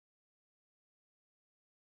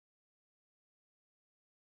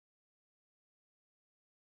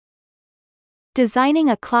Designing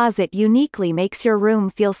a closet uniquely makes your room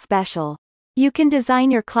feel special. You can design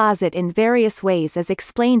your closet in various ways as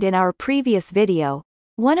explained in our previous video,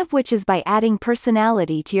 one of which is by adding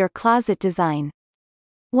personality to your closet design.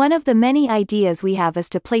 One of the many ideas we have is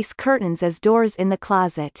to place curtains as doors in the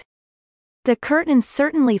closet. The curtain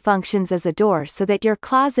certainly functions as a door so that your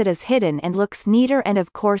closet is hidden and looks neater and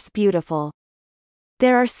of course beautiful.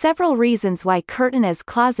 There are several reasons why curtain as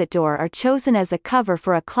closet door are chosen as a cover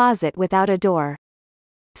for a closet without a door.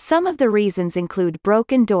 Some of the reasons include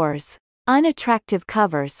broken doors, unattractive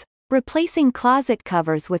covers, replacing closet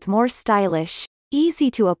covers with more stylish, easy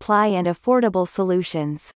to apply and affordable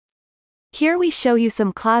solutions. Here we show you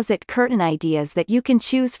some closet curtain ideas that you can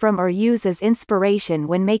choose from or use as inspiration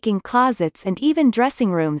when making closets and even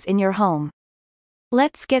dressing rooms in your home.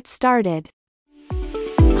 Let's get started.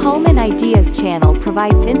 Home and Ideas channel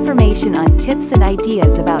provides information on tips and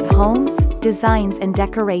ideas about homes, designs and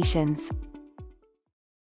decorations.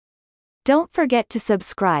 Don't forget to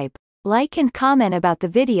subscribe, like and comment about the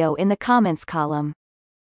video in the comments column.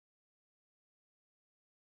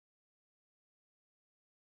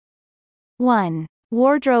 1.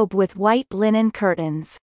 Wardrobe with white linen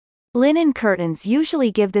curtains. Linen curtains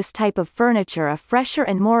usually give this type of furniture a fresher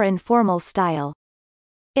and more informal style.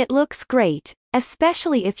 It looks great,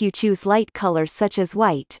 especially if you choose light colors such as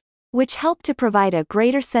white, which help to provide a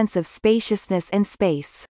greater sense of spaciousness and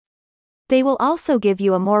space. They will also give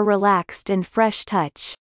you a more relaxed and fresh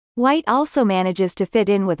touch. White also manages to fit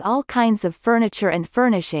in with all kinds of furniture and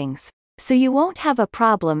furnishings, so you won't have a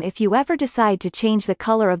problem if you ever decide to change the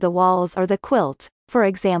color of the walls or the quilt, for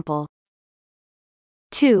example.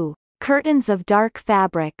 2. Curtains of dark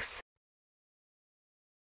fabrics.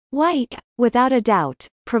 White, without a doubt,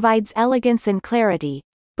 provides elegance and clarity,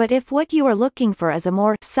 but if what you are looking for is a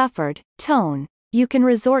more suffered tone, you can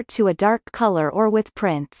resort to a dark color or with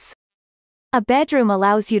prints. A bedroom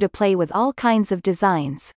allows you to play with all kinds of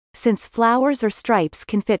designs, since flowers or stripes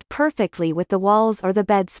can fit perfectly with the walls or the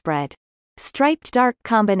bedspread. Striped dark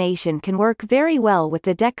combination can work very well with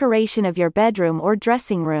the decoration of your bedroom or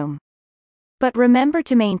dressing room. But remember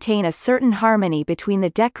to maintain a certain harmony between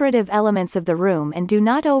the decorative elements of the room and do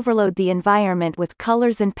not overload the environment with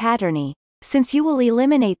colors and patterning, since you will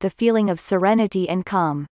eliminate the feeling of serenity and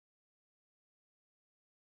calm.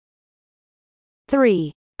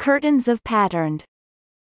 3. Curtains of patterned.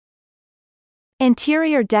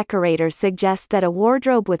 Interior decorators suggest that a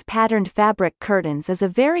wardrobe with patterned fabric curtains is a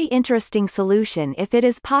very interesting solution if it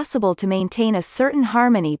is possible to maintain a certain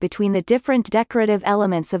harmony between the different decorative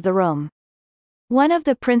elements of the room. One of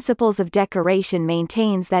the principles of decoration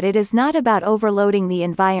maintains that it is not about overloading the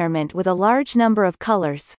environment with a large number of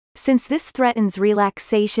colors, since this threatens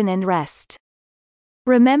relaxation and rest.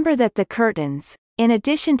 Remember that the curtains, in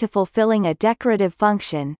addition to fulfilling a decorative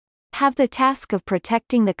function, have the task of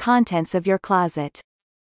protecting the contents of your closet.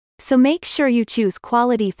 So make sure you choose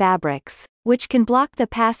quality fabrics, which can block the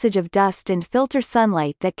passage of dust and filter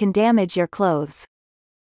sunlight that can damage your clothes.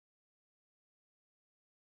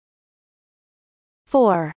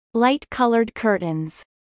 4. Light-colored curtains.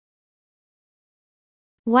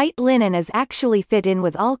 White linen is actually fit in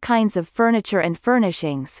with all kinds of furniture and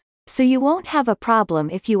furnishings, so you won't have a problem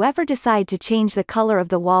if you ever decide to change the color of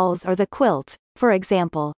the walls or the quilt, for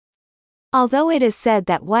example. Although it is said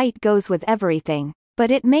that white goes with everything,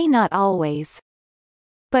 but it may not always.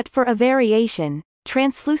 But for a variation,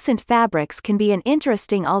 translucent fabrics can be an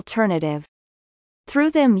interesting alternative.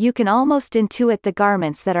 Through them you can almost intuit the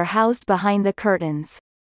garments that are housed behind the curtains.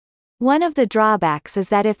 One of the drawbacks is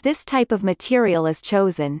that if this type of material is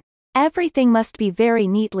chosen, everything must be very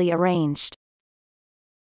neatly arranged.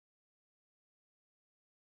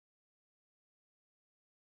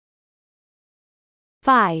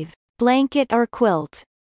 5. Blanket or quilt.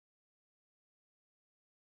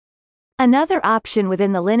 Another option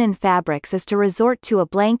within the linen fabrics is to resort to a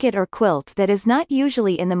blanket or quilt that is not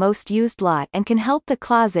usually in the most used lot and can help the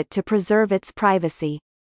closet to preserve its privacy.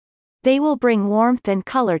 They will bring warmth and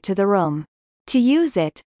color to the room. To use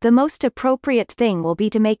it, the most appropriate thing will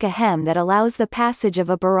be to make a hem that allows the passage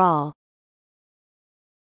of a barrel.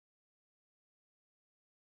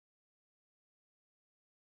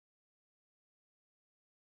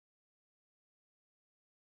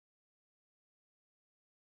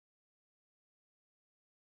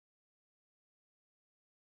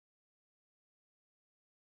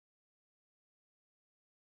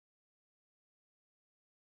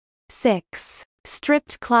 6.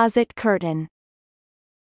 Stripped closet curtain.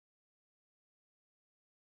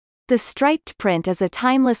 The striped print is a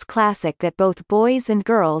timeless classic that both boys and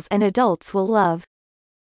girls and adults will love.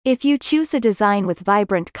 If you choose a design with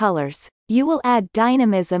vibrant colors, you will add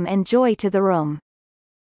dynamism and joy to the room.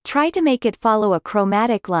 Try to make it follow a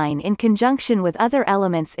chromatic line in conjunction with other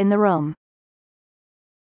elements in the room.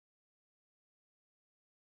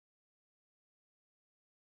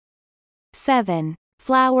 7.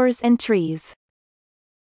 Flowers and trees.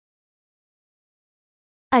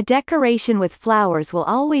 A decoration with flowers will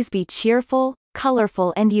always be cheerful,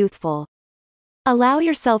 colorful and youthful. Allow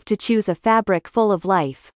yourself to choose a fabric full of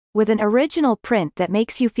life, with an original print that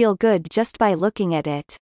makes you feel good just by looking at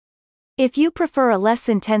it. If you prefer a less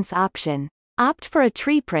intense option, opt for a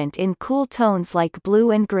tree print in cool tones like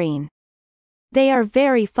blue and green. They are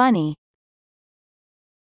very funny,